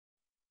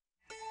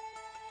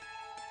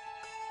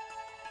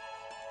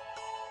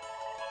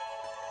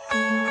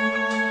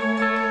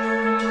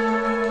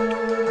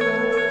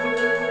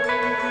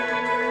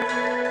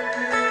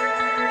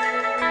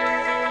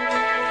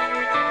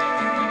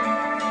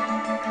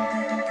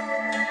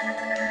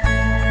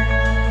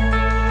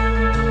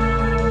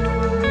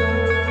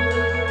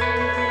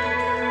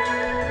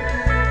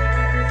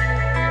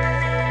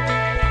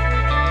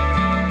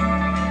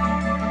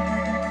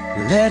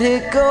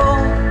go.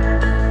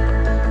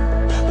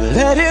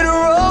 Let it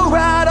roll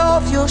right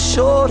off your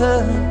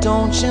shoulder,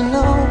 don't you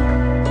know?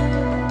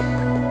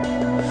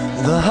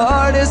 The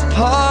hardest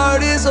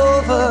part is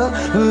over,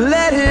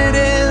 let it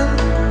in.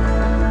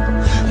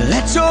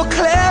 Let your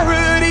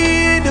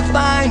clarity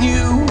define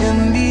you in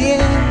the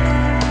end.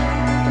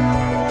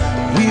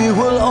 We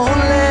will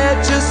only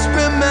just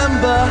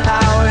remember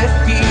how it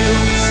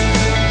feels.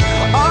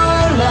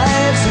 Our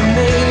lives are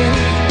made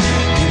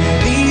in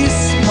these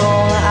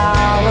small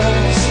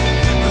hours,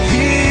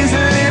 these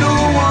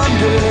little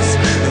wonders,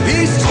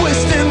 these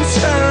twists and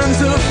turns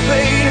of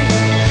fate.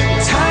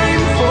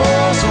 Time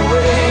falls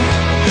away,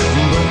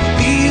 but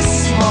these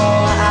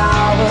small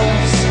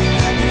hours,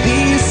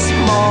 these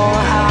small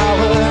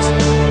hours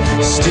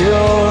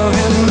still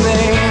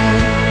remain.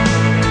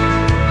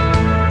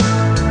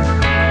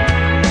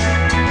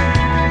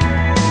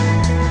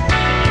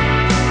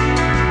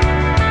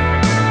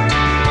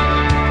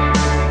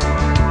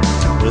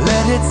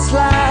 Let it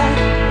slide,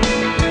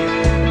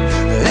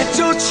 let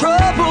your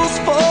troubles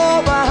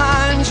fall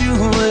behind you,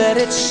 let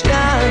it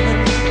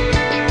shine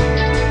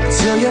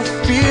till you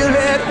feel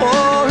it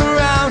all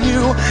around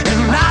you.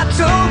 And I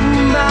don't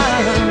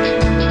mind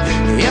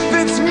if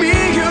it's me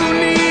you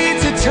need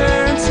to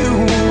turn to,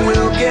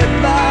 we'll get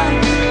by.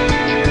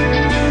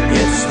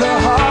 It's the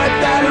heart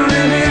that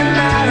really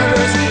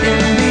matters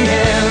in the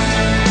end.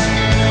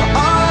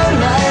 Our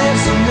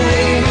lives are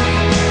made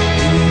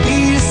in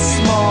these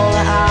small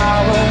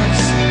hours,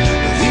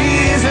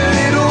 these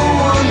little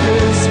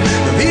wonders,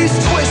 these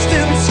twists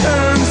and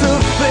turns of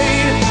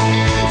fate.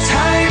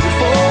 Time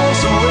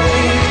falls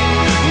away,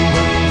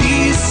 but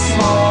these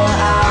small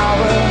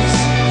hours,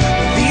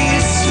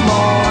 these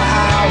small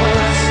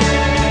hours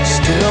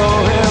still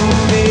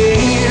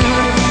remain.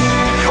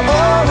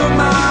 All of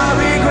my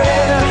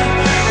regret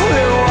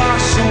will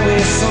wash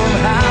away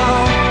somehow,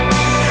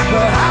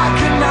 but I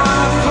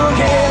cannot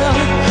forget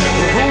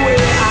the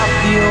way I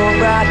feel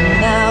right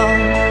now.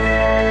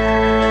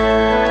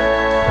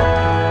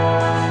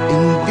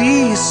 In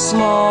these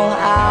small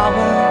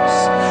hours,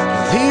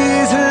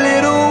 these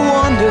little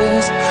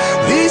wonders,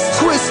 these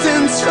twists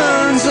and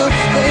turns of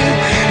fate.